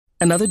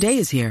Another day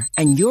is here,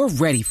 and you're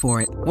ready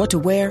for it. What to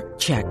wear?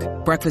 Check.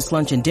 Breakfast,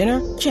 lunch, and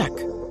dinner? Check.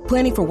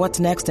 Planning for what's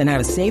next and how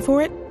to save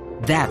for it?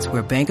 That's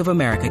where Bank of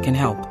America can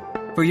help.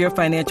 For your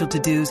financial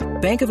to-dos,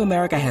 Bank of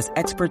America has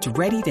experts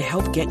ready to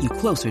help get you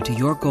closer to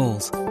your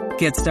goals.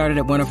 Get started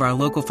at one of our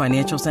local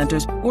financial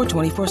centers or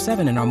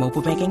 24/7 in our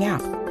mobile banking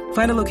app.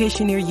 Find a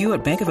location near you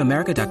at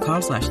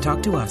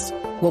bankofamerica.com/talktous.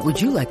 What would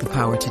you like the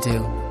power to do?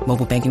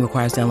 Mobile banking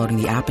requires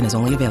downloading the app and is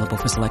only available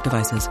for select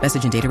devices.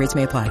 Message and data rates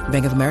may apply.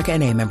 Bank of America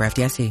N.A., member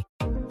FDIC.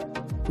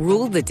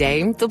 Rule the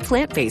day the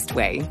plant-based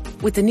way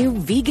with the new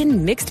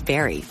vegan mixed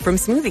berry from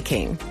Smoothie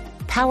King.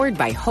 Powered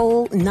by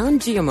whole,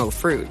 non-GMO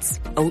fruits,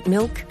 oat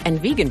milk,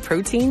 and vegan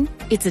protein,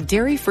 it's a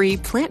dairy-free,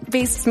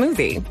 plant-based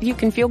smoothie you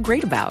can feel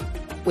great about.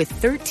 With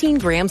 13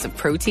 grams of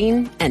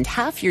protein and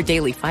half your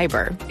daily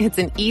fiber, it's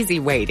an easy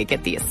way to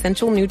get the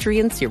essential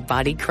nutrients your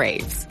body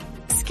craves.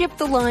 Skip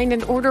the line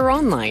and order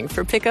online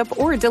for pickup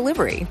or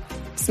delivery.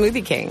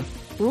 Smoothie King.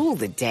 Rule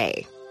the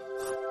day.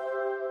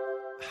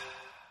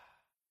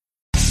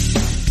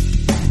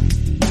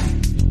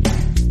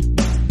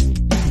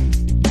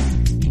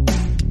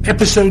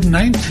 Episode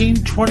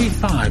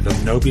 1925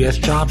 of No BS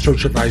Job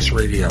Search Advice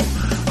Radio.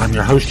 I'm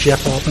your host,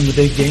 Jeff Altman, the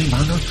Big Game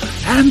Hunter,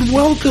 and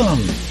welcome.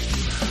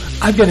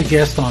 I've got a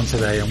guest on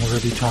today, and we're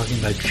going to be talking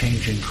about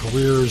changing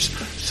careers,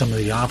 some of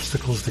the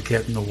obstacles that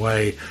get in the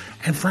way,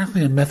 and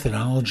frankly, a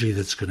methodology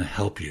that's going to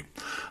help you.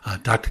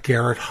 Dr.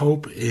 Garrett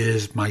Hope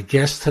is my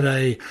guest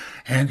today,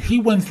 and he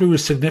went through a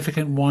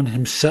significant one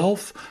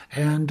himself,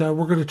 and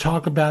we're going to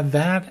talk about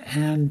that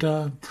and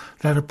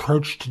that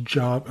approach to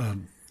job.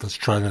 Let's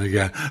try that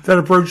again. That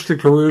approach to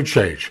career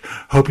change.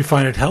 Hope you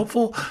find it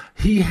helpful.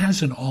 He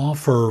has an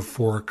offer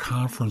for a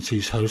conference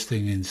he's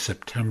hosting in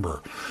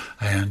September,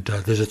 and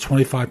there's a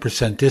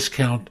 25%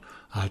 discount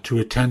to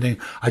attending.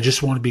 I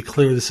just want to be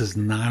clear, this is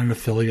not an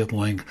affiliate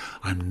link.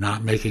 I'm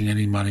not making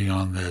any money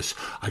on this.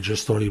 I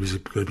just thought he was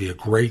going to be a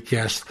great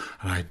guest,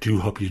 and I do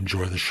hope you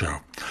enjoy the show.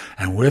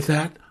 And with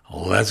that,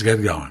 let's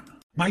get going.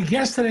 My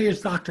guest today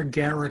is Dr.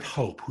 Garrett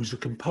Hope, who's a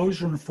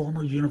composer and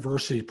former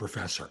university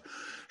professor.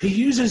 He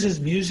uses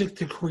his music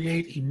to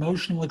create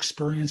emotional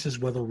experiences,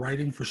 whether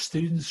writing for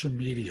students or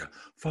media.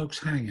 Folks,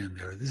 hang in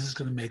there. This is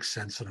going to make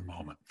sense in a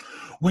moment.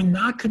 When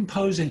not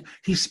composing,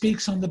 he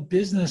speaks on the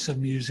business of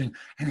music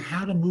and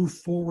how to move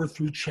forward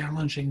through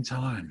challenging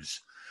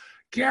times.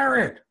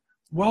 Garrett,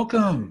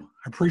 welcome.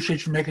 I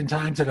appreciate you making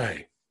time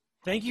today.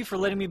 Thank you for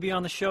letting me be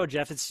on the show,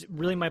 Jeff. It's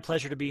really my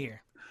pleasure to be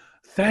here.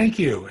 Thank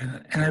you.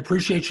 And I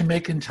appreciate you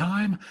making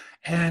time.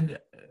 And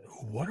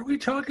what are we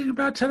talking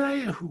about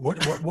today?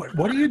 What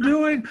are you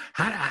doing?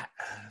 How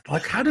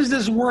does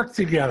this work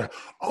together?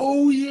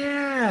 Oh,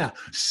 yeah.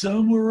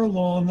 Somewhere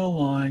along the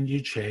line,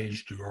 you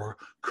changed your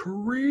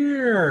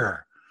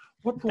career.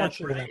 What brought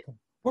you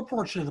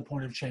to the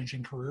point of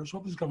changing careers?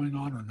 What was going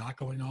on or not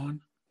going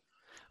on?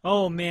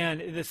 Oh,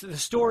 man, the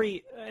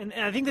story, and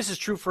I think this is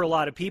true for a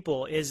lot of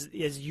people, is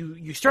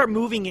you start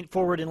moving it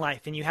forward in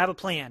life, and you have a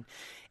plan,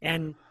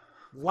 and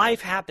life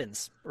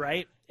happens,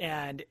 right?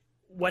 And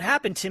what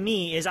happened to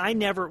me is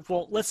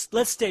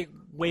let's stay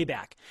way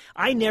back.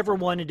 I never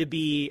wanted to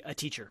be a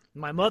teacher.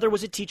 My mother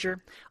was a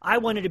teacher. I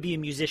wanted to be a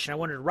musician. I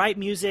wanted to write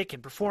music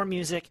and perform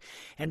music.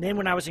 And then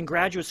when I was in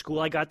graduate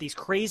school, I got these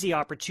crazy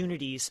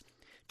opportunities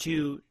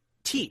to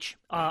teach.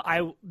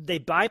 They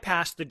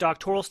bypassed the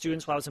doctoral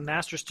students while I was a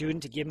master's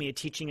student to give me a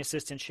teaching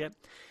assistantship.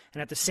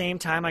 And at the same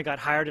time, I got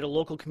hired at a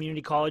local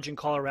community college in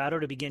Colorado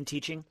to begin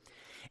teaching.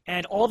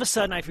 And all of a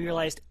sudden, I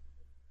realized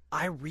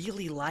I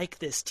really like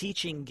this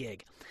teaching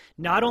gig.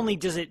 Not only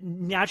does it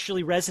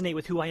naturally resonate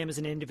with who I am as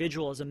an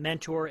individual, as a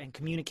mentor and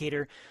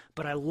communicator,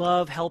 but I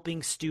love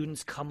helping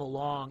students come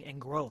along and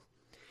grow.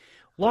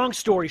 Long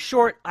story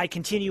short, I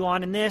continue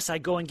on in this. I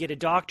go and get a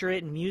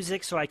doctorate in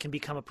music so I can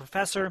become a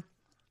professor.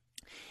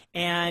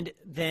 And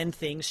then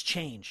things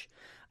change.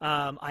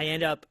 I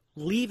end up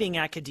leaving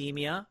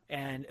academia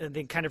and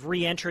then kind of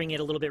re-entering it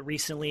a little bit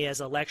recently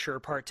as a lecturer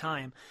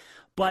part-time.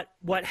 But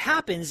what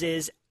happens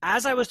is,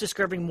 as I was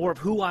discovering more of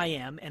who I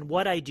am and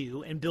what I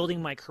do and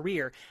building my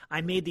career,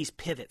 I made these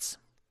pivots.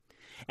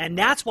 And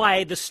that's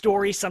why the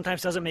story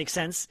sometimes doesn't make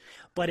sense,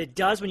 but it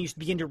does when you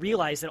begin to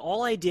realize that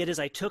all I did is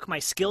I took my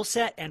skill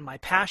set and my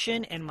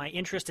passion and my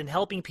interest in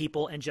helping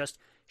people and just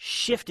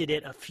shifted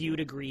it a few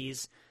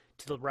degrees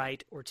to the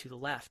right or to the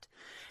left.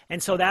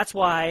 And so that's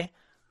why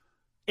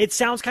it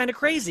sounds kind of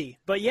crazy.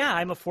 But yeah,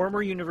 I'm a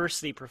former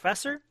university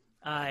professor.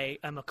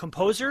 I'm a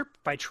composer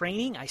by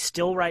training. I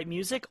still write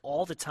music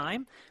all the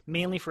time,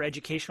 mainly for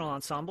educational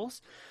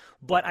ensembles.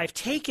 But I've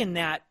taken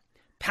that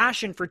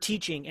passion for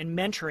teaching and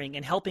mentoring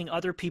and helping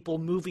other people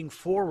moving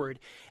forward,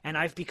 and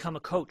I've become a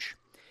coach.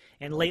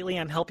 And lately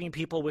I'm helping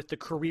people with the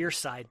career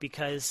side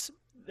because,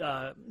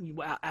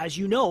 as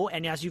you know,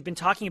 and as you've been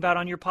talking about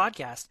on your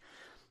podcast,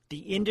 the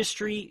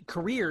industry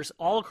careers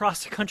all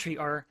across the country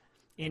are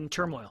in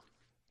turmoil.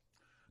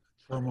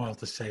 Turmoil,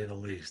 to say the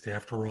least.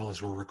 After all,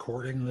 as we're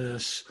recording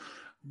this,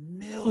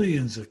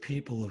 Millions of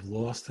people have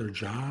lost their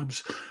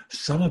jobs.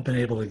 Some have been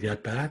able to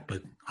get back,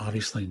 but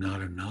obviously not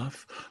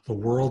enough. The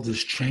world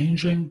is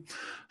changing.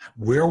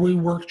 Where we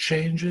work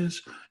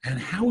changes, and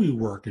how we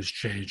work is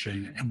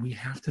changing. And we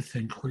have to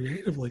think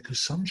creatively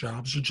because some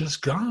jobs are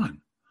just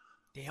gone.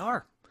 They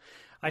are.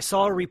 I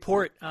saw a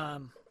report,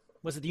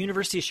 was it the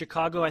University of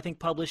Chicago, I think,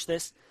 published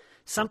this?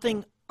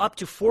 Something up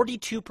to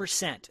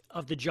 42%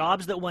 of the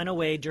jobs that went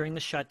away during the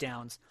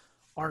shutdowns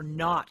are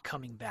not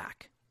coming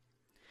back.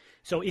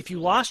 So if you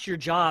lost your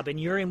job and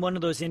you're in one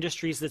of those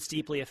industries that's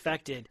deeply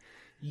affected,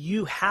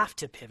 you have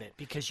to pivot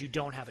because you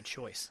don't have a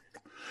choice.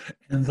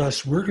 And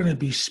thus, we're going to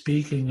be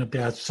speaking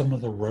about some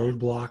of the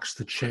roadblocks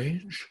to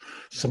change,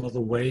 some of the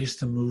ways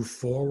to move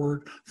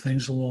forward,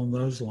 things along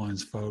those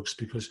lines, folks,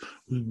 because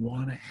we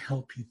want to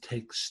help you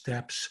take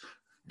steps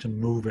to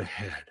move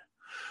ahead.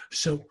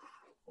 So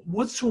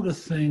what sort of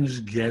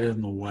things get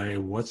in the way?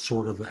 What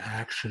sort of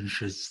action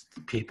should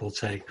people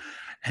take?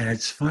 And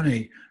it's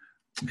funny,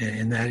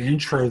 in that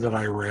intro that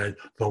I read,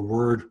 the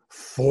word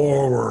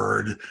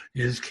forward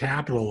is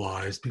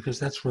capitalized because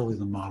that's really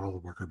the model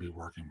that we're going to be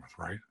working with,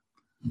 right?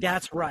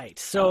 That's right.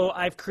 So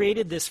I've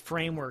created this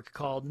framework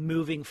called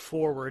Moving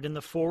Forward, and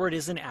the forward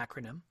is an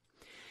acronym,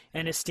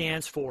 and it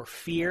stands for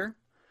fear,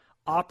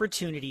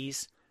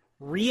 opportunities,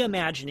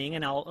 reimagining,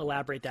 and I'll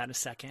elaborate that in a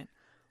second,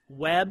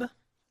 web,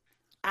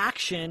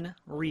 action,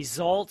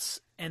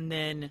 results, and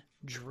then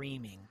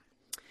dreaming.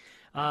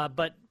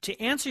 But to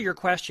answer your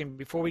question,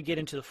 before we get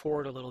into the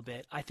forward a little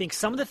bit, I think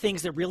some of the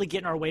things that really get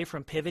in our way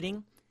from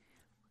pivoting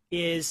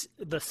is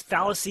the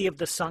fallacy of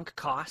the sunk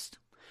cost,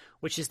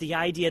 which is the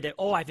idea that,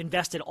 I've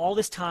invested all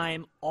this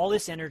time, all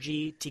this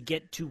energy to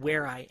get to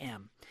where I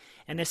am.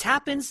 And this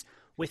happens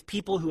with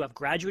people who have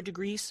graduate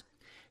degrees,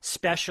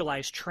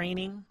 specialized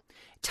training,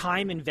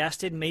 time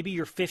invested. Maybe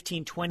you're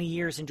 15, 20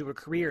 years into a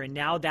career and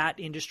now that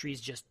industry is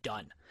just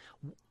done.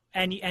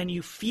 And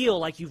you feel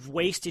like you've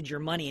wasted your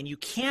money and you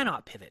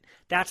cannot pivot.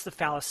 That's the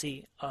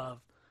fallacy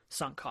of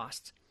sunk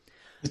costs.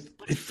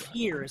 But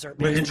fear is our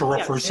biggest. Let me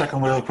interrupt for a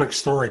second with a quick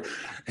story.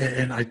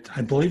 And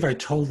I believe I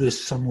told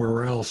this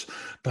somewhere else,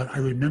 but I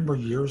remember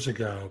years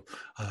ago,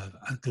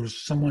 there was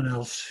someone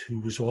else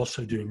who was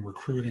also doing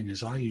recruiting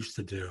as I used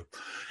to do.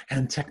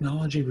 And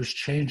technology was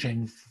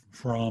changing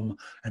from,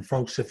 and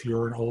folks, if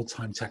you're an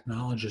old-time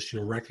technologist,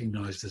 you'll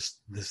recognize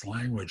this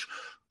language,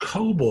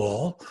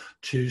 COBOL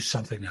to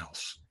something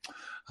else.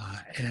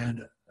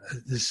 And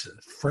this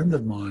friend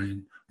of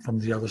mine from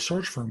the other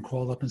search firm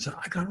called up and said,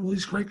 I got all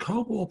these great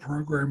COBOL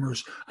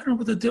programmers. I don't know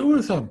what to do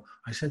with them.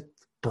 I said,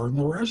 burn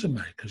the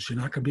resume because you're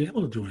not going to be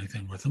able to do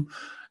anything with them.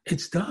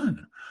 It's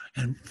done.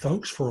 And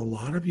folks, for a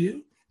lot of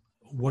you,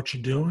 what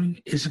you're doing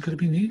isn't going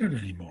to be needed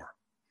anymore.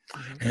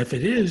 Mm-hmm. And if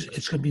it is,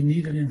 it's going to be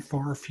needed in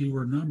far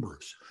fewer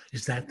numbers.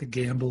 Is that the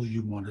gamble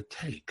you want to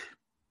take?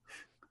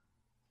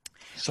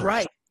 So,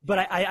 right.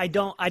 But I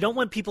don't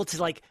want people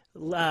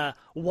to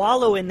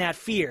wallow in that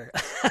fear.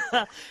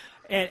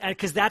 And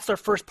because that's our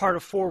first part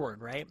of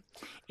forward, right?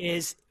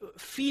 Is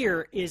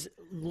fear is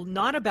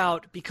not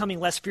about becoming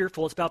less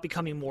fearful, it's about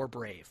becoming more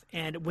brave.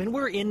 And when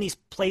we're in these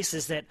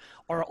places that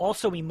are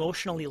also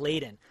emotionally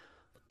laden,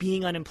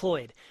 being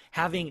unemployed,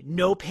 having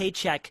no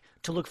paycheck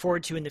to look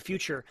forward to in the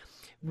future,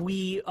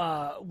 we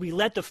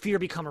let the fear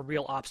become a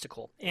real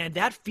obstacle. And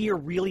that fear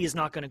really is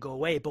not going to go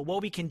away. But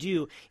what we can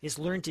do is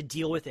learn to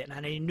deal with it.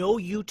 And I know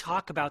you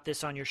talk about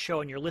this on your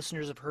show and your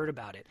listeners have heard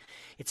about it.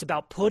 It's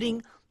about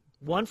putting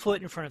one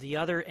foot in front of the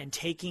other and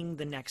taking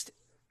the next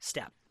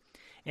step.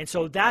 And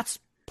so that's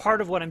part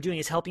of what I'm doing,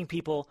 is helping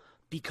people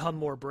become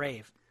more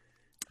brave.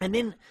 And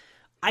then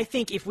I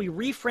think if we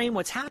reframe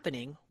what's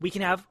happening, we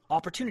can have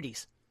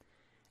opportunities.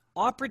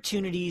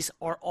 Opportunities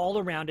are all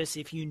around us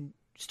if you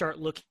start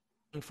looking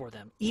for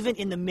them, even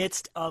in the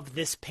midst of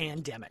this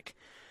pandemic.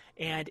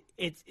 And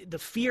the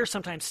fear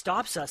sometimes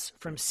stops us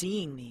from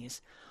seeing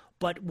these.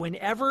 But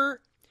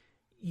whenever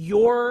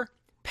your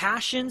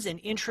passions and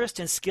interest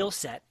and skill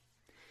set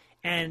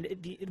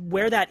and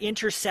where that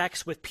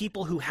intersects with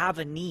people who have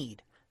a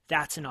need,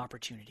 that's an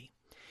opportunity.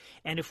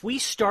 And if we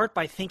start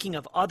by thinking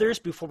of others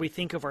before we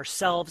think of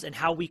ourselves and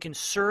how we can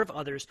serve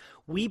others,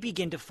 we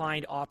begin to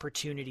find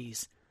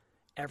opportunities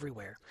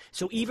everywhere.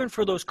 So even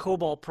for those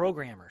COBOL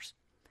programmers,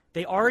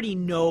 they already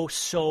know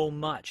so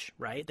much,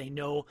 right? They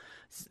know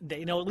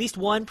at least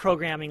one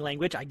programming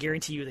language. I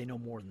guarantee you they know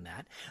more than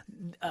that.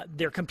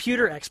 They're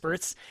computer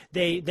experts.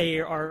 They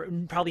are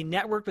probably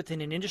networked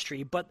within an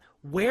industry. But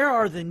where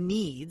are the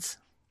needs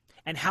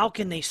and how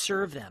can they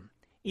serve them,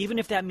 even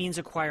if that means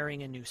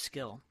acquiring a new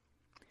skill?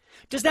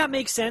 Does that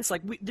make sense?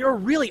 There are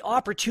really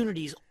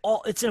opportunities.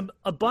 It's an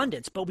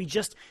abundance, but we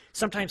just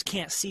sometimes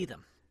can't see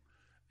them.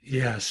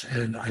 Yes,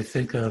 and I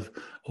think of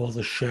all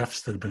the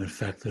chefs that have been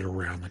affected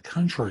around the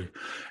country.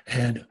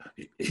 And,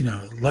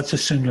 let's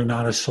assume you're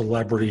not a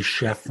celebrity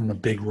chef from a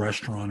big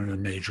restaurant in a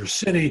major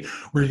city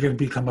where you're going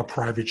to become a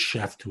private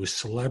chef to a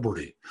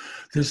celebrity.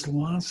 There's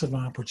lots of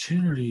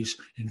opportunities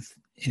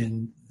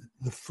in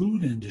the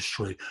food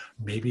industry.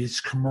 Maybe it's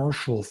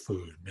commercial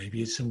food.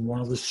 Maybe it's in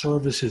one of the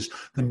services,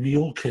 the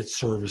meal kit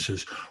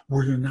services,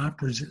 where you're not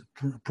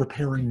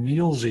preparing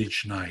meals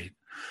each night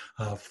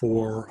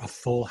for a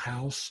full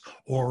house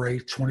or a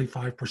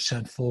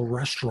 25% full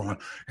restaurant,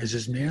 as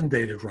is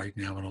mandated right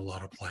now in a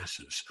lot of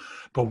places.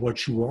 But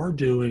what you are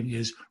doing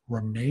is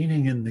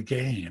remaining in the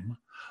game,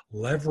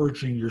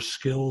 leveraging your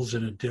skills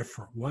in a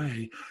different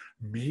way.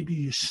 Maybe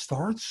you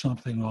start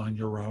something on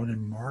your own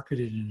and market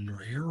it in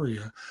your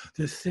area.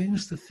 There's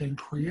things to think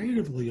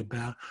creatively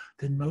about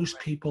that most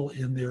people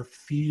in their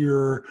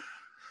fear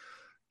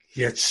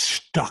get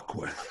stuck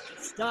with.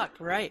 Stuck,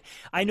 right.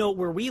 I know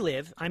where we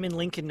live, I'm in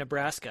Lincoln,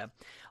 Nebraska.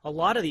 A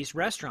lot of these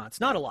restaurants,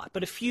 not a lot,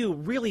 but a few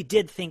really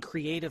did think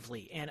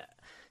creatively. And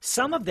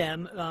some of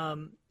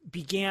them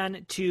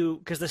began to,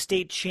 because the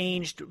state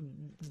changed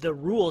the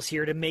rules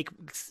here to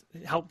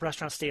help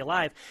restaurants stay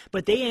alive,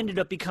 but they ended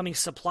up becoming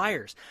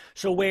suppliers.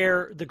 So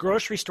where the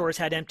grocery stores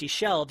had empty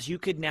shelves, you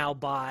could now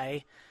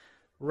buy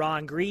raw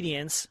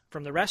ingredients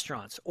from the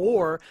restaurants,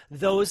 or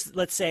those,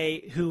 let's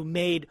say, who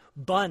made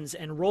buns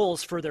and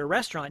rolls for their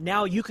restaurant.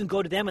 Now you can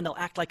go to them and they'll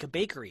act like a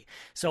bakery.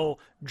 So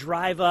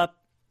drive up,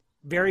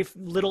 very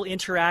little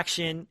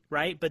interaction,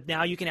 right? But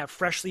now you can have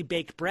freshly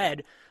baked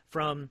bread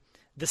from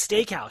the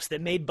steakhouse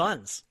that made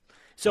buns.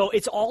 So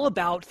it's all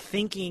about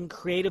thinking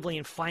creatively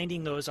and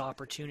finding those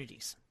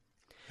opportunities.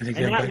 And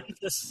again, that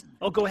leads us,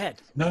 go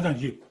ahead. No,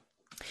 you.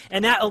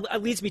 And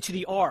that leads me to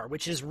the R,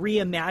 which is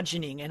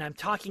reimagining, and I'm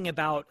talking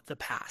about the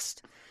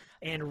past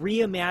and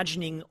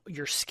reimagining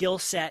your skill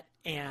set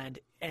and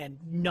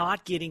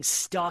not getting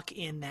stuck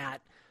in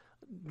that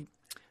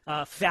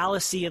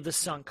fallacy of the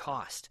sunk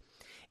cost.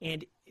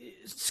 And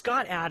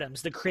Scott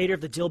Adams, the creator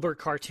of the Dilbert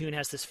cartoon,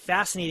 has this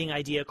fascinating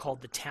idea called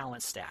the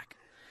talent stack.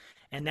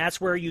 And that's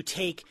where you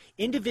take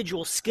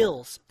individual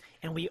skills,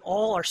 and we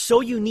all are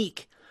so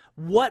unique.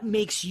 What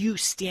makes you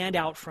stand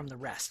out from the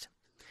rest?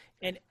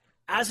 And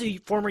as a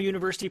former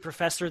university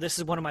professor, this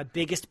is one of my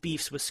biggest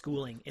beefs with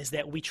schooling, is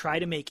that we try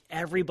to make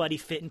everybody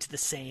fit into the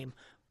same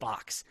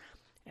box.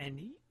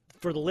 And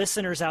for the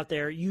listeners out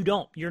there, you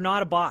don't. You're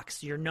not a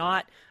box. You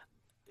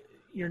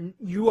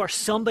are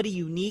somebody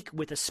unique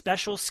with a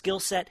special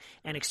skill set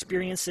and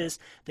experiences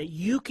that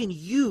you can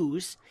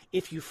use,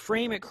 if you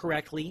frame it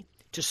correctly,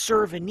 to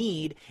serve a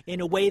need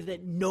in a way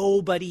that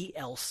nobody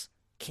else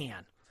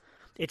can.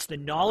 It's the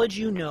knowledge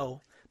you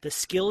know, the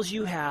skills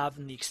you have,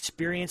 and the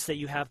experience that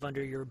you have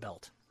under your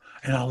belt.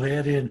 And I'll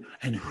add in,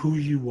 and who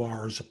you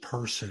are as a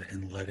person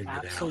and letting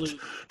Absolutely.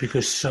 it out.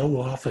 Because so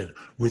often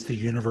with the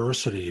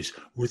universities,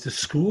 with the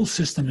school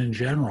system in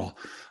general,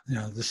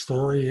 the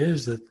story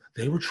is that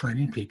they were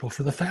training people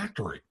for the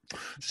factory.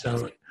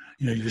 So,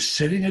 you're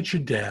sitting at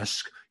your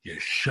desk, you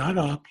shut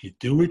up, you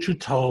do what you're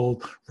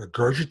told,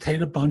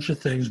 regurgitate a bunch of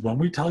things when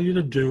we tell you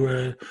to do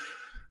it,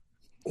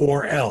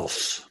 or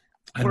else.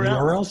 And the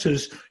or else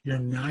is you're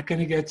not going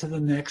to get to the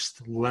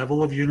next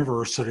level of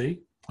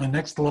university, the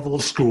next level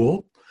of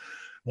school.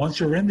 Once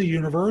you're in the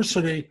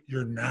university,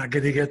 you're not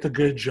going to get the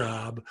good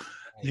job.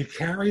 You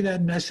carry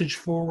that message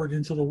forward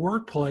into the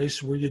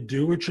workplace where you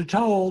do what you're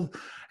told,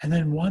 and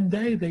then one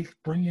day they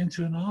bring you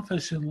into an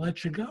office and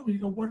let you go. You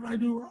go, what did I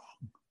do wrong?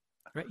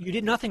 Right. You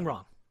did nothing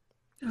wrong.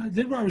 I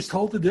did what I was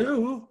told to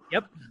do.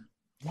 Yep.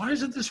 Why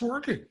isn't this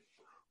working?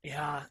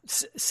 Yeah.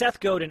 Seth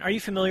Godin. Are you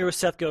familiar with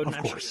Seth Godin?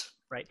 Of course. Sure.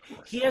 Right.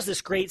 He has this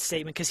great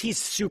statement because he's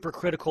super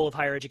critical of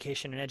higher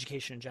education and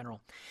education in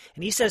general.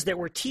 And he says that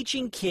we're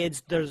teaching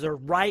kids there's a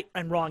right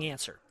and wrong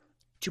answer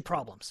to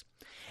problems.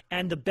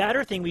 And the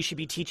better thing we should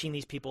be teaching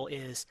these people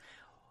is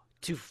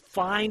to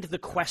find the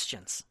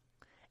questions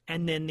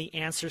and then the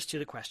answers to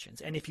the questions.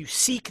 And if you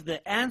seek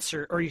the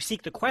answer or you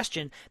seek the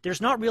question,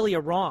 there's not really a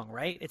wrong,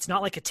 right? It's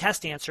not like a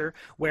test answer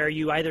where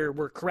you either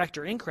were correct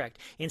or incorrect.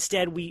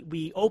 Instead,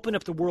 we open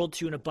up the world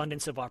to an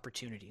abundance of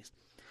opportunities.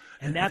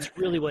 And that's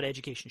really what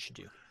education should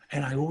do.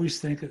 And I always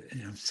think,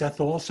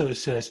 Seth also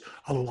says,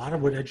 a lot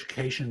of what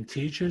education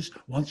teaches,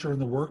 once you're in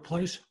the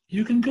workplace,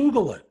 you can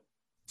Google it.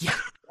 Yeah,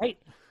 right.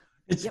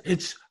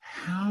 It's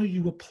how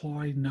you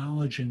apply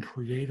knowledge in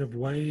creative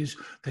ways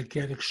that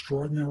get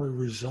extraordinary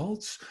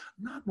results,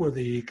 not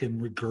whether you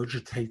can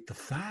regurgitate the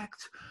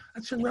fact.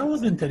 That's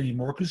irrelevant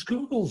anymore because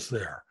Google's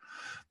there.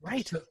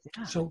 Right.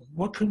 So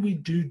what can we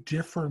do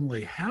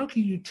differently? How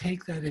can you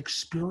take that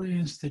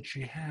experience that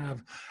you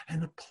have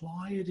and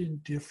apply it in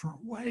different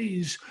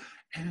ways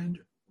and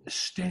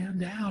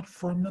stand out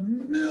from the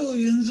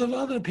millions of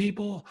other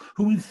people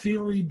who in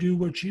theory do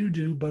what you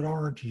do but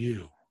aren't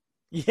you?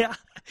 Yeah.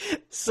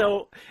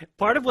 So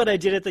part of what I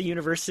did at the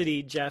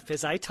university, Jeff,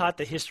 is I taught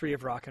the history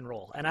of rock and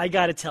roll. And I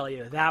got to tell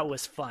you, that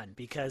was fun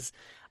because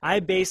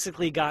I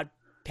basically got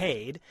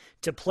paid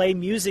to play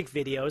music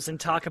videos and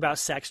talk about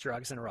sex,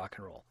 drugs, and rock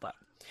and roll. But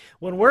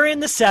when we're in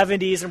the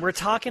 70s and we're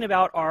talking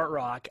about art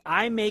rock,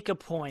 I make a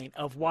point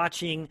of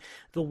watching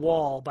The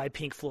Wall by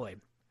Pink Floyd.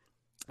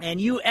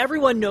 And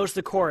everyone knows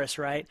the chorus,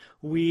 right?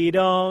 We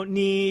don't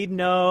need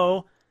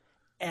no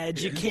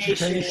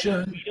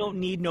education. We don't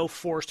need no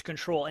forced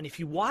control. And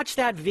if you watch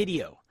that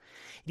video,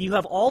 You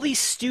have all these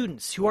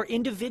students who are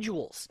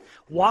individuals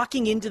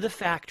walking into the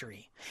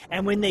factory,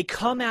 and when they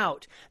come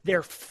out,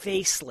 they're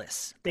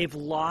faceless. They've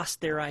lost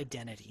their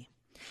identity.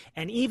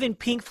 And even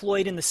Pink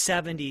Floyd in the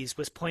 70s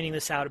was pointing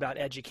this out about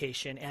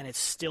education, and it's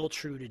still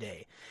true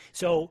today.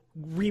 So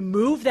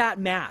remove that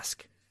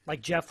mask,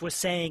 like Jeff was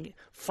saying.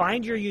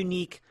 Find your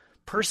unique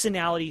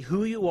personality,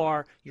 who you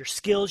are, your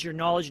skills, your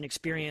knowledge, and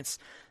experience.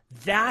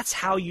 That's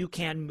how you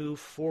can move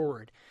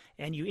forward.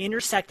 And you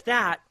intersect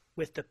that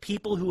with the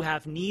people who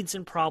have needs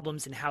and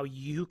problems and how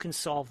you can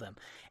solve them.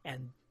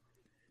 And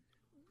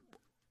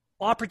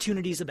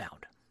opportunities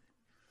abound.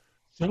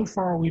 So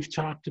far, we've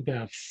talked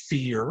about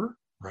fear,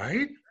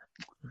 right?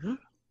 Mm-hmm.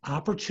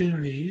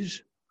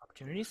 Opportunities.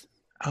 Opportunities.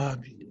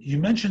 You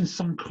mentioned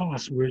sunk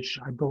costs, which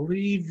I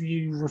believe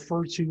you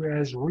refer to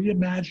as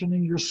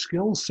reimagining your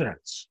skill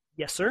sets.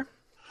 Yes, sir.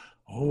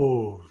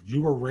 Oh,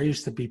 you were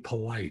raised to be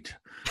polite.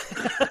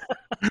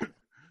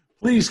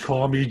 Please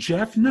call me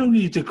Jeff. No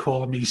need to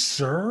call me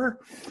sir.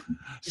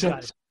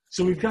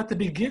 So we've got the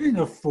beginning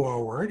of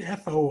forward,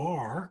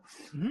 F-O-R.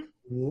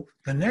 Mm-hmm.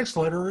 The next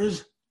letter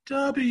is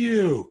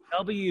W.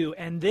 W.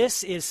 And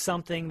this is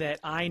something that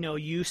I know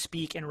you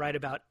speak and write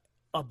about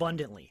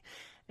abundantly.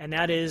 And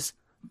that is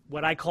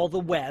what I call the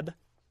web,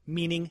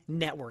 meaning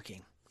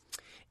networking.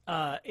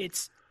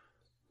 It's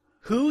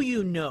who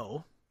you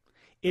know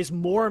is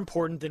more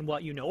important than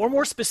what you know. Or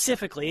more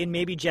specifically, and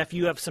maybe, Jeff,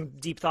 you have some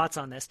deep thoughts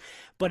on this,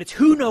 but it's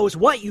who knows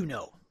what you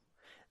know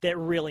that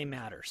really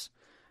matters.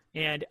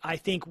 And I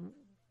think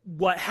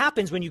what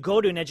happens when you go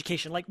to an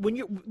education, like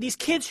these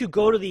kids who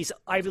go to these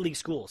Ivy League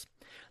schools,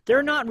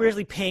 they're not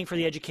really paying for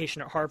the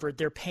education at Harvard.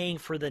 They're paying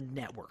for the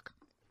network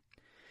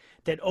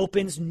that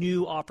opens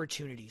new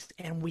opportunities.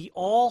 And we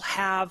all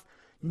have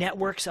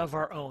networks of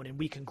our own, and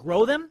we can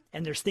grow them,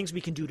 and there's things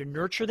we can do to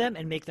nurture them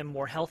and make them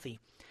more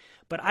healthy.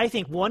 But I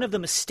think one of the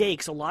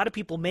mistakes a lot of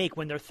people make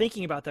when they're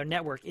thinking about their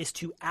network is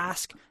to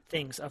ask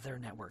things of their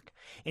network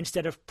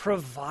instead of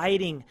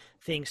providing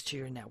things to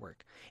your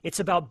network. It's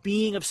about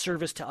being of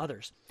service to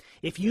others.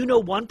 If you know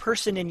one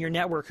person in your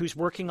network who's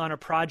working on a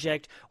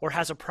project or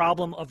has a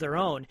problem of their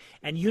own,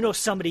 and you know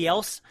somebody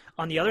else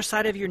on the other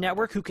side of your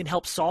network who can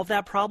help solve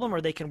that problem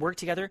or they can work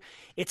together,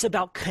 it's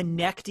about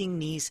connecting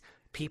these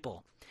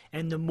people.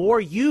 And the more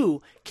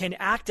you can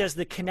act as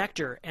the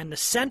connector and the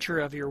center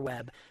of your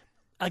web,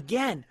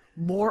 again,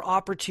 more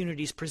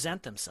opportunities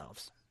present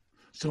themselves.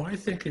 So I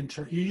think you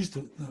used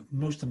the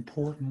most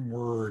important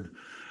word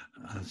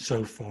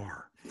so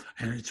far,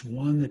 and it's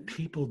one that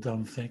people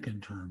don't think in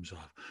terms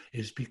of,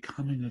 is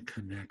becoming a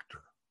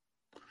connector.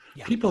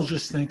 Yeah. People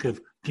just think of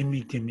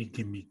gimme, gimme,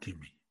 gimme,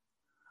 gimme.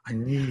 I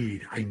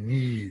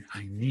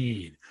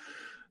need,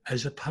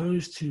 as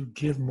opposed to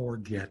give more,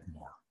 get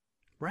more.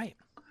 Right.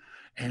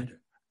 And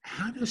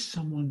how does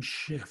someone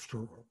shift,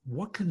 or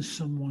what can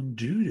someone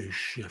do to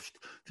shift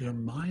their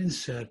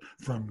mindset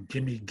from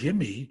gimme,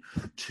 gimme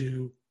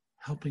to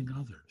helping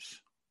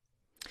others?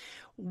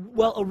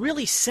 Well, a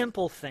really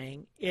simple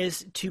thing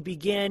is to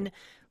begin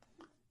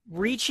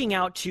reaching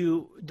out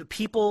to the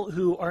people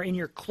who are in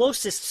your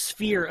closest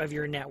sphere of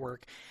your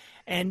network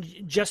and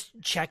just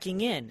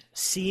checking in,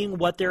 seeing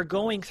what they're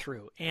going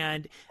through,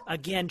 and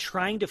again,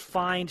 trying to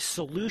find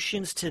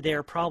solutions to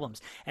their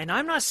problems. And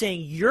I'm not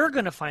saying you're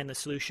going to find the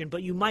solution,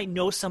 but you might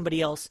know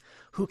somebody else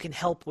who can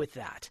help with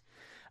that.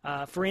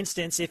 For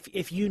instance,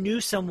 if you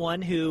knew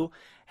someone who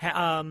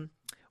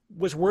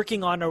was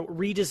working on a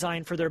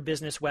redesign for their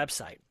business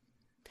website,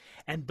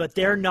 but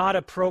they're not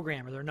a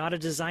programmer, they're not a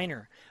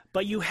designer,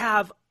 but you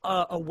have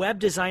a web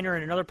designer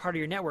in another part of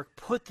your network,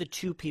 put the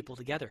two people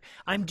together.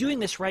 I'm doing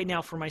this right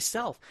now for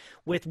myself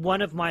with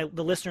one of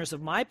the listeners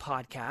of my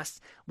podcast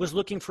was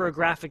looking for a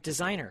graphic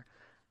designer.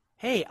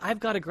 Hey, I've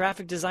got a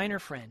graphic designer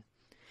friend,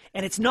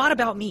 and it's not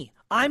about me.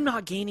 I'm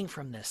not gaining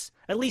from this,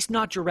 at least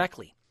not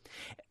directly.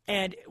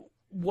 And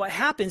what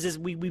happens is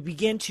we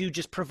begin to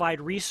just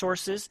provide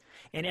resources,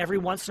 and every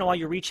once in a while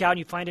you reach out and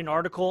you find an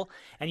article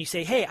and you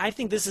say, hey, I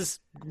think this is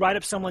right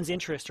up someone's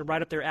interest or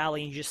right up their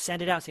alley, and you just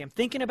send it out. Say, I'm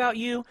thinking about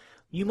you.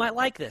 You might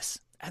like this.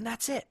 And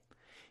that's it.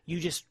 You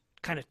just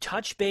kind of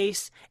touch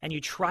base and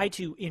you try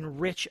to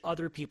enrich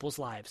other people's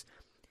lives.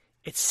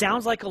 It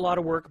sounds like a lot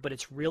of work, but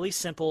it's really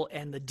simple,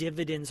 and the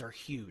dividends are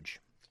huge.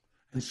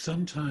 And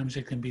sometimes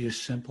it can be as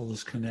simple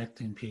as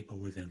connecting people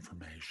with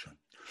information.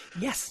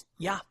 Yes.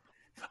 Yeah.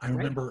 I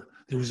remember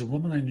there was a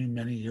woman I knew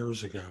many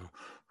years ago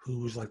who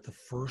was like the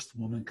first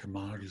woman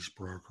commodities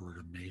broker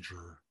at a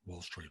major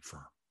Wall Street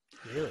firm.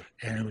 Really?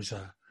 And it was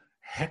a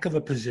heck of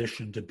a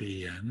position to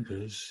be in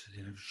because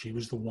she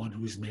was the one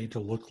who was made to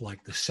look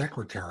like the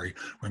secretary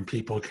when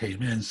people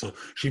came in. So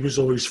she was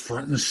always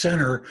front and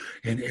center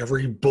in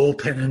every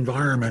bullpen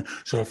environment.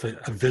 So if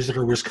a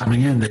visitor was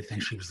coming in, they'd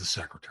think she was the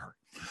secretary.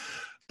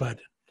 But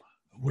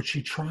what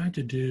she tried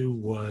to do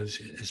was,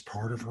 as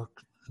part of her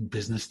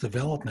business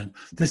development,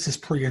 this is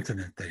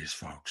pre-internet days,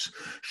 folks,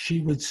 she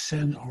would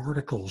send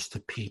articles to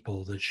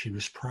people that she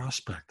was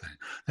prospecting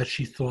that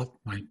she thought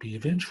might be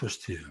of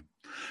interest to them.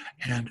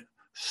 And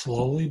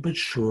slowly but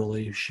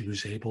surely, she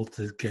was able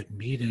to get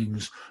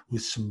meetings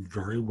with some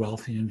very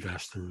wealthy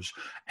investors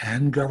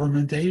and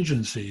government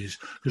agencies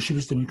because she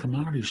was doing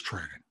commodities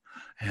trading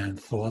and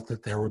thought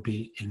that there would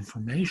be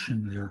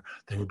information there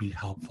that would be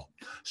helpful.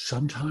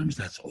 Sometimes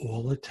that's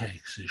all it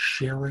takes, is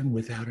sharing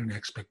without an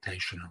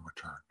expectation in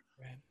return.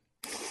 Right.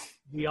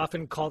 We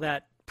often call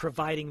that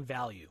providing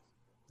value,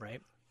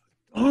 right?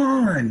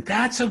 Earn,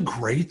 that's a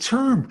great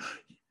term.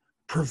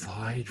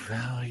 Provide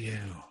value.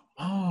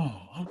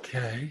 Oh,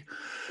 okay.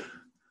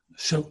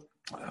 So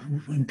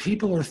when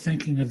people are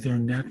thinking of their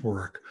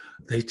network,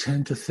 they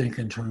tend to think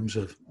in terms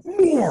of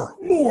more.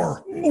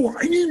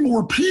 I need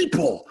more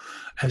people,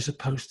 as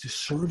opposed to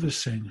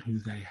servicing who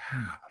they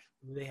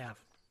have.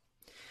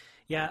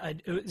 Yeah,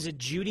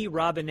 Judy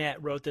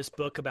Robinette wrote this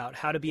book about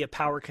how to be a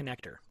power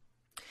connector.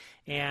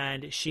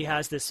 And she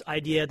has this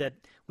idea that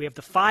we have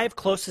the 5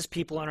 closest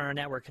people on our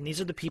network, and these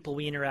are the people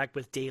we interact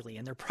with daily.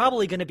 And they're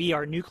probably going to be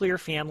our nuclear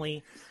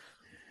family,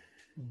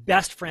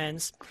 best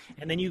friends,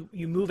 and then you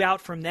move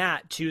out from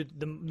that to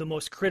the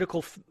most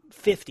critical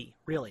 50,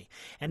 really.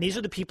 And these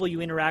are the people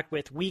you interact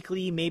with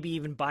weekly, maybe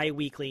even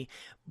bi-weekly.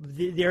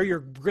 They're your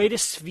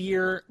greatest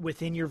sphere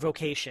within your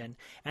vocation.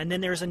 And then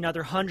there's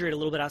another 100 a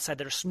little bit outside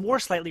that are more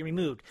slightly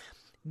removed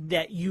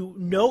that you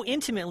know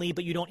intimately,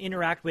 but you don't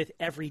interact with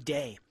every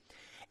day.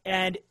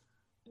 And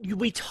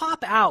we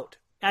top out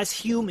as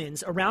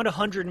humans around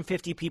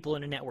 150 people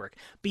in a network.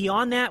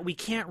 Beyond that, we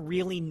can't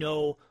really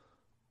know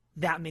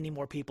that many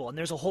more people. And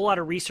there's a whole lot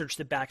of research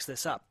that backs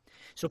this up.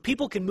 So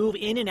people can move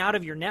in and out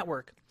of your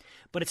network,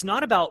 but it's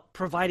not about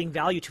providing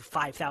value to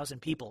 5,000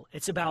 people.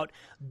 It's about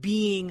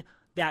being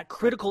that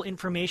critical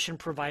information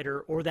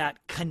provider or that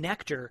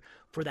connector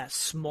for that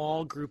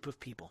small group of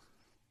people.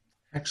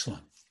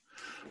 Excellent.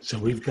 So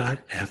we've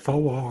got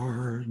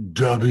FORW.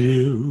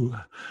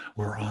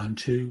 We're on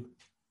to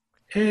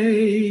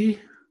A.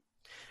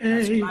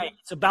 That's right.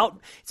 It's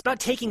about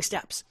taking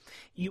steps.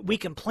 We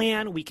can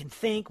plan, we can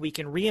think, we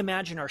can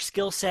reimagine our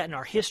skill set and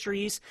our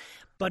histories,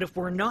 but if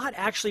we're not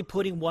actually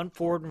putting one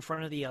forward in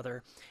front of the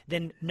other,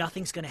 then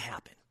nothing's going to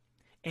happen.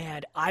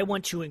 And I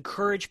want to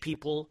encourage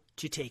people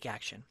to take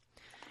action.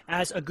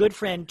 As a good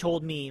friend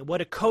told me, what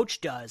a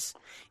coach does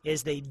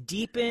is they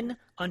deepen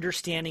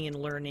understanding and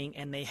learning,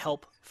 and they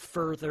help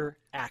further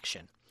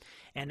action.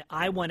 And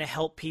I want to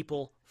help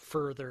people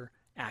further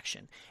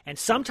action. And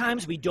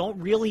sometimes we don't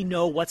really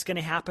know what's going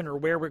to happen or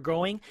where we're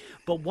going,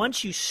 but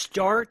once you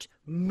start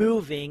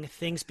moving,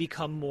 things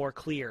become more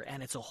clear,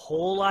 and it's a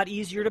whole lot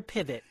easier to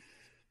pivot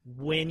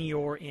when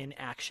you're in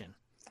action.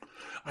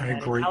 I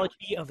agree. The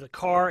analogy of the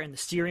car and the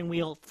steering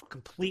wheel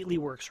completely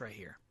works right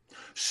here.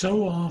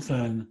 So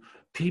often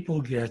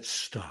people get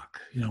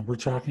stuck. We're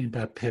talking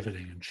about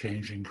pivoting and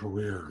changing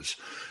careers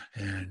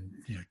and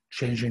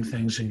changing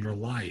things in your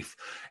life.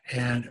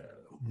 And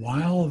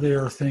while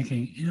they're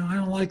thinking, I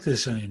don't like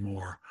this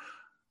anymore,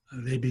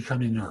 they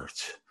become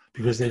inert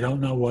because they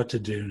don't know what to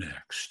do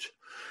next.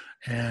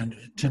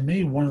 And to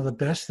me, one of the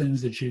best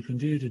things that you can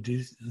do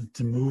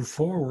to move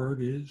forward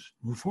is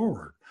move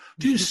forward.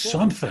 Do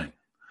something.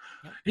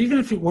 Even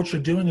if what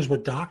you're doing is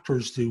what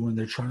doctors do when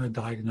they're trying to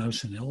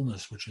diagnose an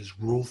illness, which is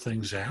rule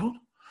things out.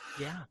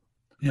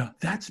 Yeah.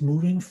 That's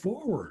moving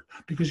forward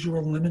because you're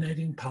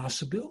eliminating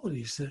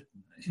possibilities that,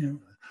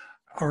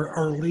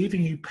 are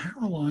leaving you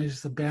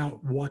paralyzed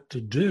about what to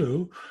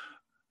do.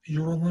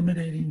 You're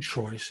eliminating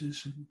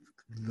choices and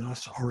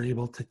thus are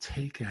able to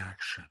take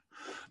action.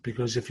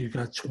 Because if you've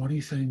got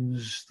 20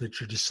 things that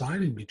you're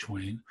deciding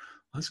between,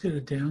 let's get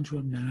it down to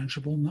a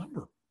manageable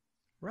number.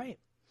 Right.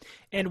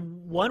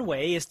 And one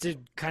way is to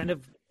kind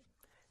of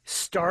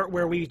start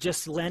where we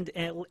just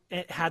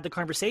had the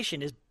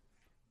conversation, is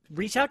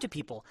reach out to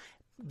people,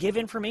 give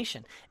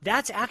information.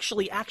 That's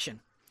actually action.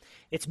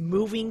 It's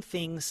moving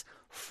things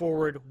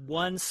forward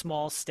one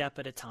small step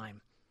at a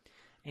time.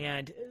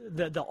 And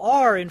the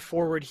R in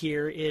forward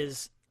here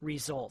is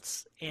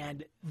results.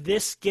 And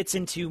this gets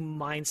into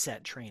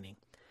mindset training.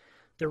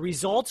 The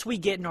results we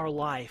get in our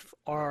life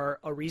are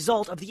a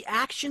result of the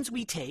actions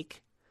we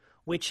take,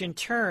 which in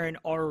turn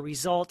are a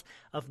result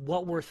of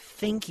what we're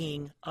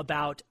thinking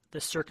about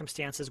the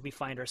circumstances we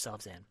find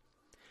ourselves in.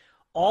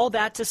 All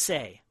that to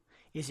say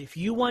is if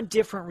you want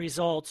different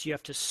results, you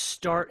have to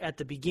start at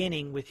the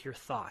beginning with your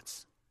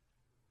thoughts.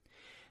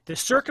 The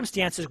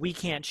circumstances we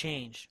can't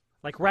change.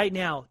 Like right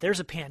now, there's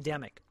a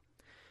pandemic.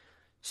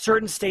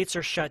 Certain states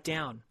are shut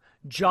down.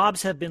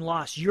 Jobs have been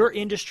lost. Your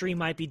industry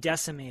might be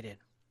decimated.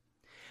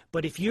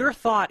 But if your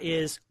thought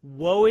is,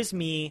 woe is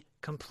me,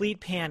 complete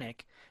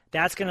panic,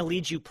 that's going to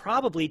lead you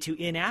probably to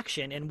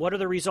inaction. And what are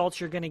the results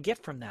you're going to get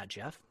from that,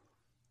 Jeff?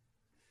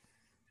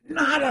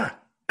 Nada,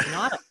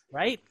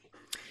 right?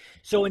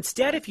 So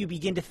instead, if you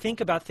begin to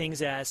think about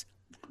things as,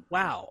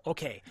 wow,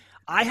 okay,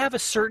 I have a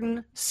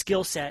certain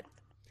skill set,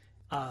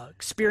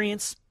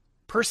 experience,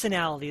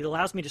 personality that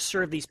allows me to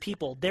serve these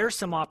people, there's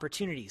some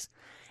opportunities.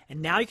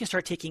 And now you can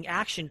start taking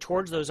action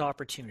towards those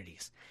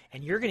opportunities.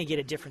 And you're going to get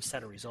a different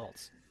set of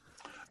results.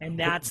 And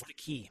that's the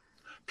key.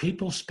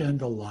 People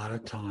spend a lot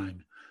of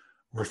time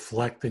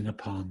reflecting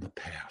upon the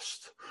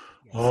past.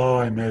 Oh,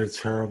 I made a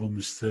terrible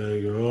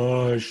mistake.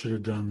 Oh, I should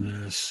have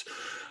done this.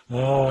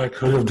 Oh, I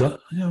could have done,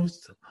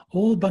 it's a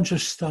whole bunch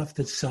of stuff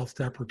that's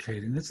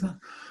self-deprecating. It's not,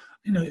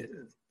 you know,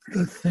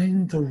 the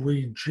thing to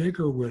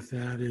rejigger with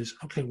that is,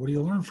 okay, what do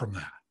you learn from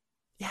that?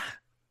 Yeah.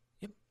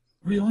 Yep.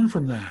 What do you learn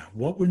from that?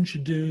 What wouldn't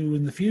you do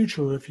in the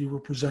future if you were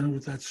presented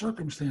with that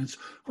circumstance?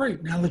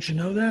 Great. Now that you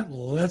know that,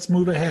 let's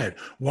move ahead.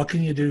 What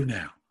can you do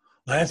now?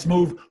 Let's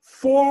move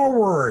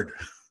forward.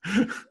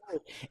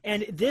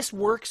 And this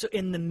works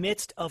in the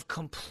midst of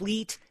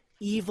complete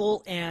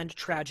evil and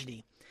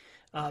tragedy.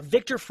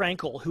 Viktor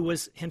Frankl, who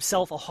was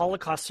himself a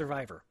Holocaust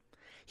survivor,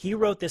 he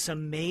wrote this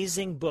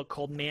amazing book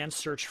called Man's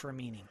Search for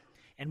Meaning.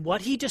 And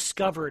what he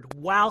discovered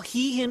while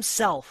he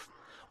himself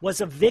was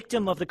a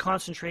victim of the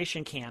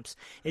concentration camps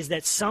is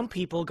that some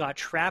people got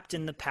trapped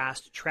in the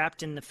past,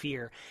 trapped in the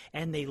fear,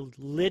 and they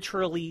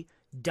literally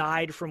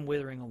died from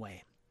withering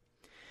away.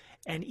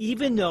 And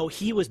even though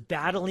he was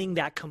battling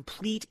that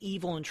complete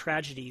evil and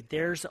tragedy,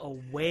 there's a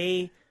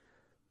way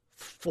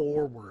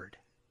forward.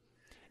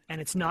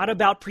 And it's not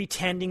about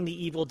pretending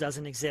the evil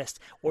doesn't exist,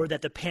 or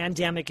that the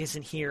pandemic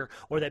isn't here,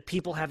 or that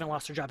people haven't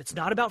lost their job. It's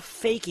not about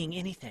faking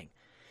anything.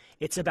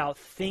 It's about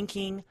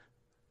thinking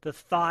the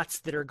thoughts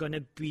that are going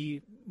to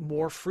be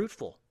more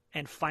fruitful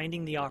and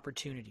finding the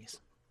opportunities.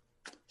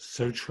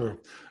 So true.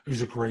 It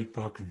was a great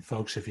book. And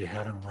folks, if you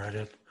haven't read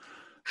it,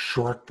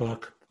 short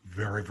book,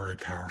 very, very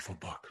powerful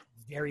book.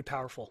 Very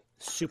powerful,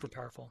 super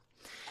powerful.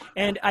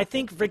 And I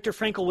think Viktor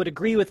Frankl would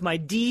agree with my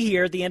D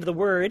here at the end of the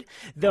word,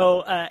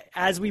 though,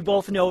 as we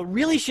both know, it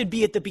really should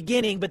be at the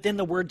beginning, but then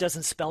the word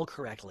doesn't spell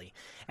correctly.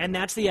 And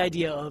that's the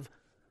idea of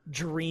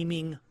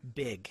dreaming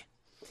big.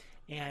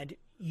 And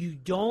you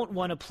don't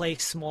want to play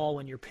small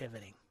when you're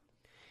pivoting.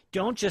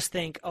 Don't just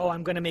think, oh,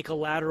 I'm going to make a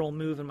lateral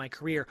move in my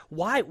career.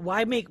 Why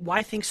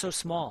think so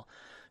small?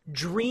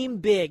 Dream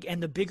big,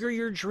 and the bigger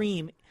your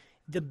dream,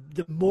 the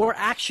more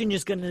action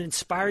is going to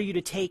inspire you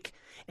to take.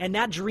 And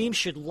that dream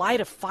should light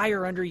a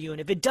fire under you.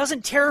 And if it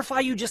doesn't terrify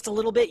you just a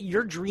little bit,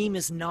 your dream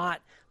is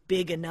not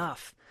big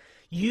enough.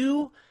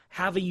 You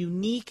have a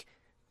unique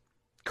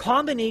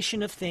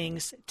combination of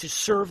things to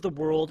serve the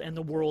world, and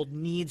the world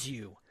needs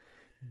you.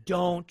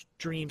 Don't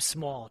dream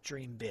small,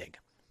 dream big.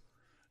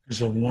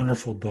 There's a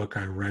wonderful book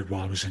I read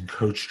while I was in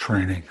coach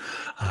training.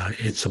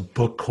 It's a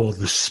book called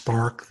The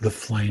Spark, the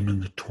Flame,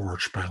 and the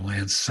Torch by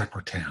Lance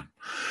Secretan.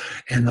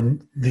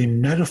 And the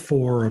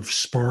metaphor of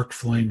spark,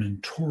 flame,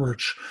 and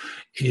torch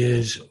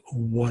is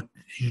what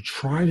you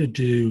try to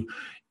do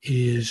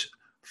is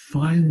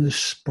find the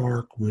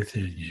spark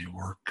within you,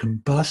 or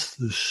combust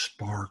the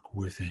spark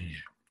within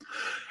you,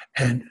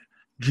 and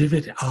give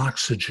it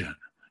oxygen,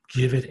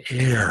 give it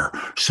air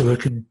so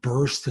it can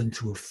burst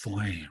into a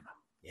flame.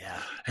 Yeah.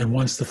 And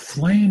once the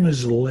flame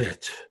is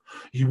lit,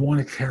 you want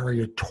to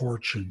carry a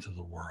torch into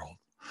the world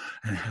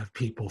and have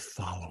people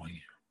following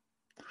you.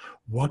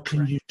 What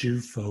can you do,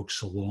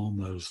 folks, along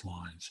those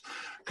lines?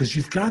 Because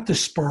you've got the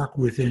spark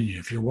within you.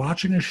 If you're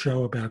watching a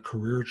show about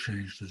career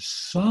change, there's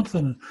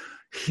something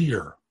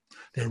here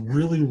that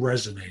really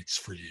resonates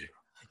for you.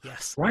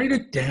 Yes. Write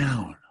it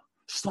down.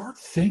 Start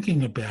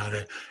thinking about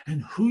it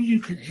and who you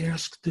can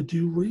ask to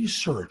do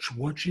research,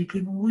 what you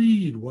can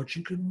read, what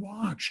you can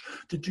watch,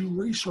 to do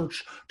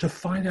research to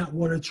find out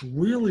what it's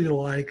really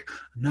like,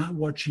 not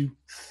what you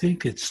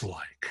think it's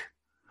like.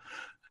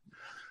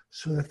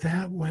 So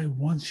that way,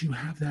 once you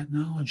have that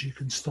knowledge, you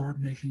can start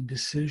making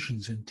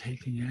decisions and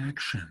taking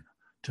action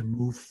to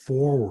move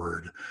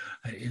forward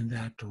in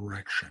that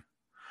direction.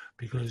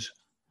 Because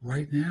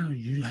right now,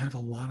 you have a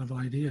lot of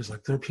ideas.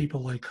 Like there are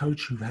people I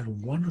coach who've had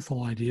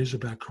wonderful ideas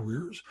about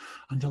careers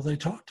until they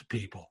talk to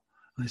people.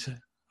 And they say,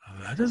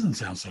 oh, that doesn't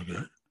sound so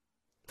good.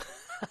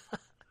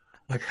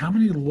 Like how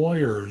many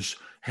lawyers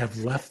have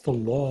left the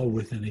law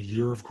within a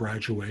year of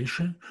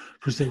graduation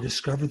because they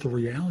discovered the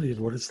reality of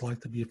what it's like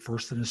to be a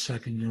first and a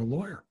second year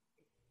lawyer?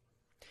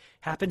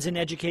 Happens in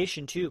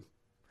education too.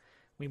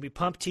 We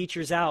pump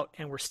teachers out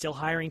and we're still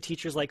hiring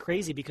teachers like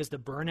crazy because the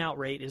burnout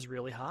rate is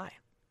really high.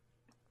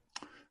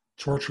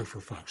 Torture for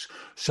folks.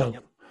 So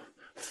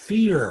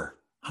fear,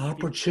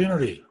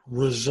 opportunity,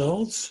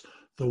 results,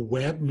 the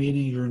web,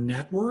 meaning your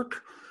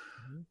network,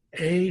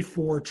 A,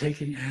 for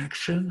taking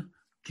action,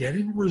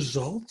 getting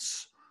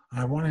results.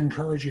 I want to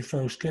encourage you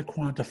folks, get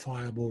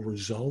quantifiable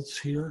results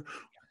here.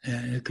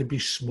 And it could be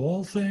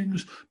small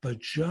things, but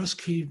just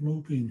keep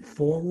moving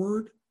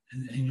forward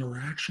in your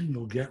action.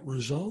 You'll get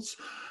results.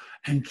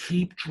 And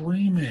keep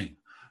dreaming.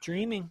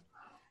 Dreaming.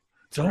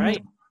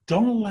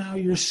 Don't allow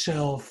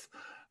yourself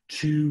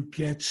to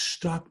get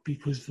stuck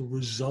because the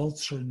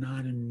results are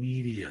not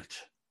immediate.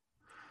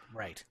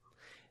 Right.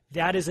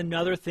 That is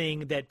another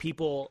thing that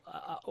people,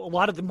 a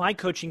lot of my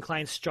coaching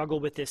clients struggle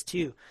with this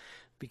too,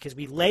 because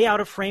we lay out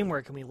a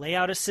framework and we lay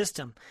out a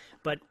system,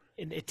 but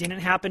it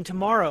didn't happen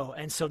tomorrow,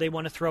 and so they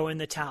want to throw in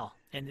the towel.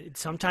 And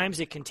sometimes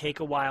it can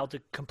take a while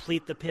to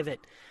complete the pivot,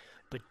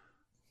 but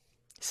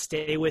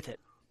stay with it.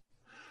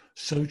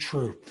 So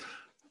true.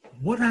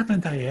 What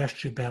haven't I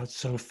asked you about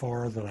so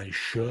far that I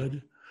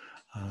should?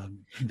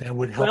 That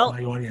would help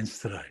my audience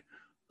today.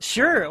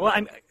 Sure.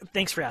 Well,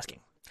 thanks for asking.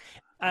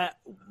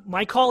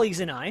 my colleagues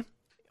and I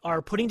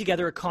are putting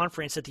together a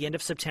conference at the end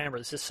of September.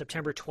 This is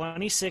September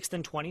 26th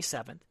and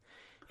 27th.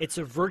 It's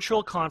a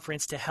virtual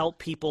conference to help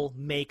people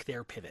make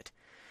their pivot.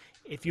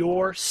 If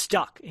you're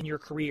stuck in your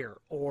career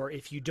or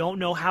if you don't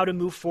know how to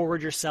move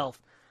forward yourself,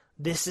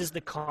 this is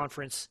the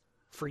conference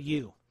for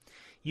you.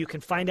 You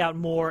can find out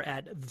more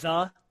at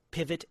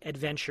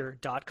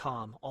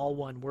thepivotadventure.com, all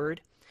one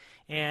word.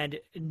 And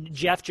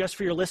Jeff, just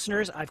for your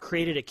listeners, I've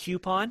created a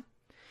coupon.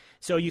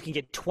 So you can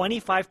get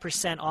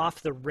 25%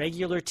 off the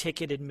regular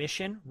ticket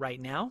admission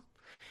right now.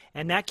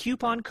 And that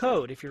coupon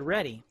code, if you're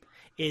ready,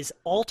 is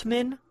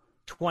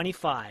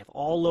Altman25,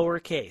 all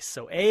lowercase.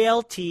 So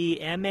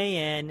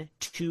ALTMAN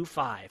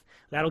 25.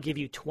 That'll give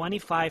you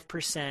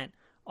 25%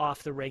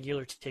 off the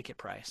regular ticket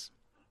price.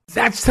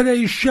 That's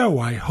today's show.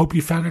 I hope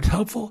you found it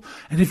helpful.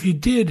 And if you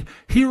did,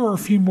 here are a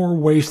few more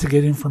ways to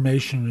get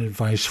information and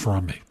advice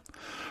from me.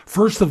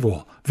 First of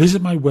all,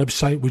 visit my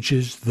website, which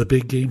is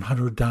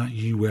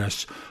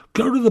thebiggamehunter.us.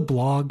 Go to the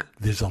blog.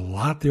 There's a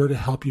lot there to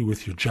help you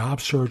with your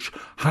job search,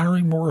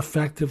 hiring more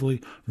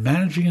effectively,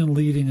 managing and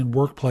leading, and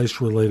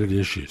workplace-related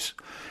issues.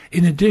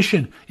 In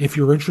addition, if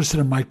you're interested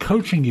in my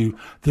coaching you,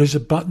 there's a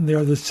button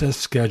there that says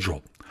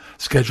schedule.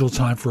 Schedule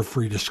time for a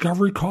free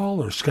discovery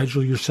call or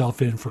schedule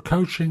yourself in for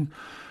coaching.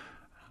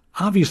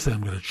 Obviously,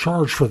 I'm going to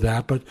charge for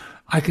that, but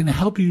I can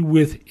help you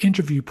with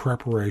interview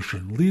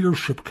preparation,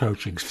 leadership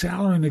coaching,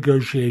 salary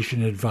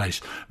negotiation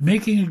advice,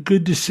 making a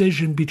good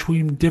decision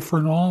between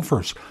different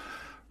offers,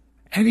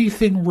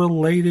 anything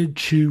related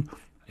to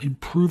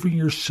improving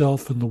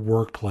yourself in the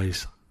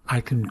workplace,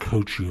 I can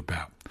coach you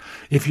about.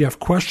 If you have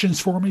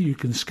questions for me, you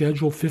can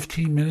schedule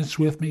 15 minutes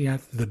with me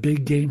at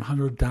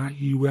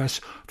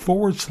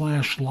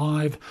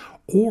thebiggamehunter.us/live,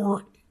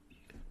 or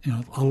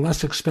a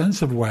less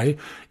expensive way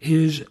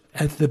is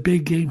at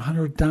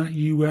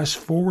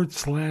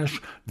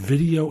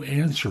thebiggamehunter.us/video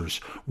answers,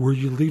 where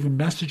you leave a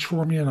message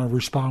for me and I'll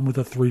respond with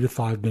a 3 to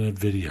 5 minute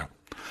video.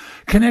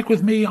 Connect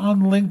with me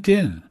on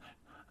LinkedIn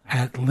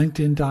at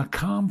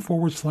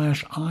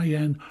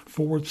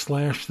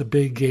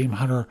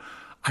linkedin.com/IN/thebiggamehunter.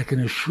 I can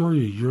assure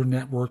you your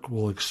network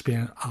will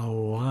expand a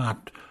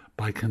lot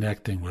by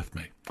connecting with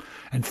me.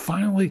 And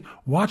finally,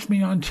 watch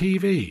me on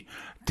TV.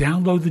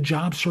 Download the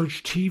Job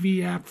Search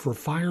TV app for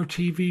Fire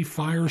TV,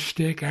 Fire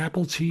Stick,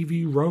 Apple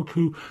TV,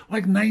 Roku,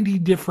 like 90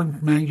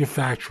 different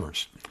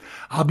manufacturers.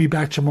 I'll be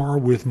back tomorrow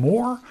with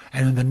more,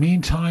 and in the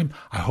meantime,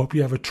 I hope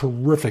you have a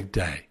terrific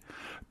day.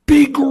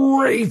 Be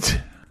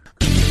great!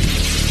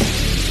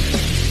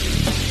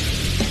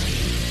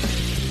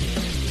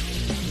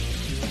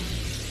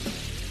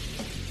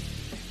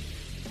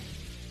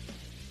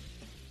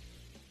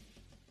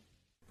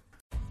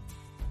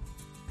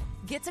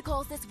 Get to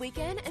Kohl's this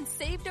weekend and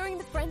save during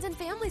the Friends and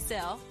Family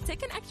Sale.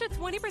 Take an extra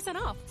 20%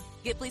 off.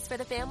 Get fleece for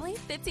the family,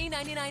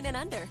 $15.99 and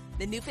under.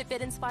 The new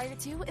Fitbit Inspire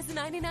 2 is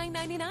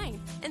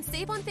 $99.99. And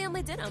save on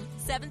family denim,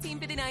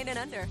 $17.59 and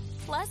under.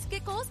 Plus,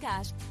 get Kohl's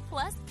Cash.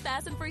 Plus,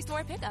 fast and free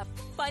store pickup.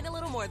 Find a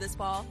little more this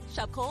fall.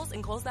 Shop Kohl's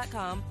and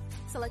Kohl's.com.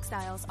 Select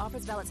styles.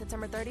 Offers valid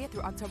September 30th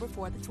through October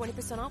 4th.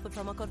 20% off with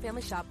promo code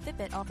FamilyShop.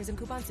 Fitbit offers and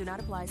coupons do not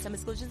apply. Some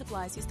exclusions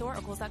apply. See store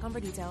or Kohl's.com for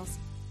details.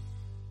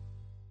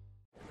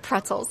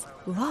 Pretzels.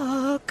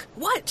 Look.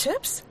 What,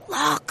 Chips?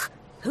 Look.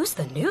 Who's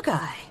the new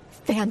guy?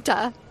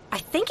 Fanta. I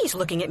think he's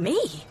looking at me.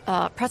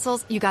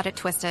 Pretzels, you got it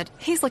twisted.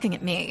 He's looking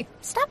at me.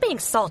 Stop being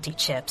salty,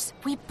 Chips.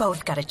 We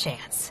both got a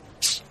chance.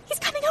 Shh, he's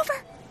coming over.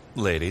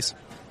 Ladies.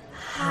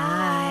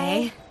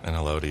 Hi. And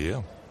hello to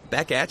you.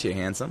 Back at you,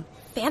 handsome.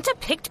 Fanta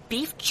picked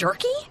beef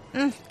jerky?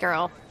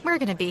 Girl, we're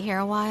gonna be here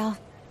a while.